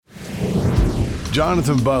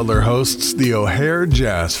Jonathan Butler hosts the O'Hare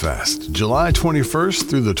Jazz Fest, July 21st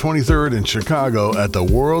through the 23rd in Chicago at the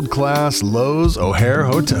world-class Loews O'Hare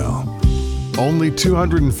Hotel. Only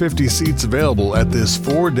 250 seats available at this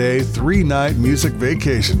 4-day, 3-night music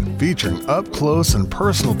vacation featuring up-close and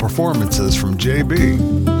personal performances from JB,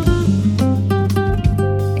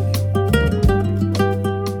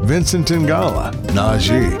 Vincent Ingala,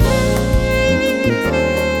 Najee,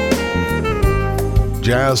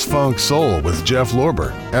 Jazz Funk Soul with Jeff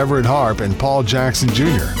Lorber, Everett Harp, and Paul Jackson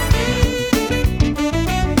Jr.,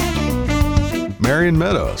 Marion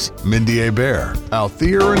Meadows, Mindy Hebert,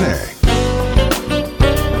 Althea Renee,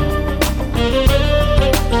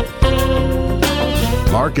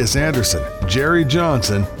 Marcus Anderson, Jerry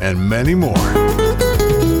Johnson, and many more.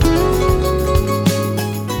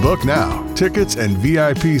 Book now. Tickets and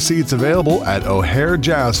VIP seats available at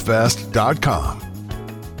o'harejazzfest.com.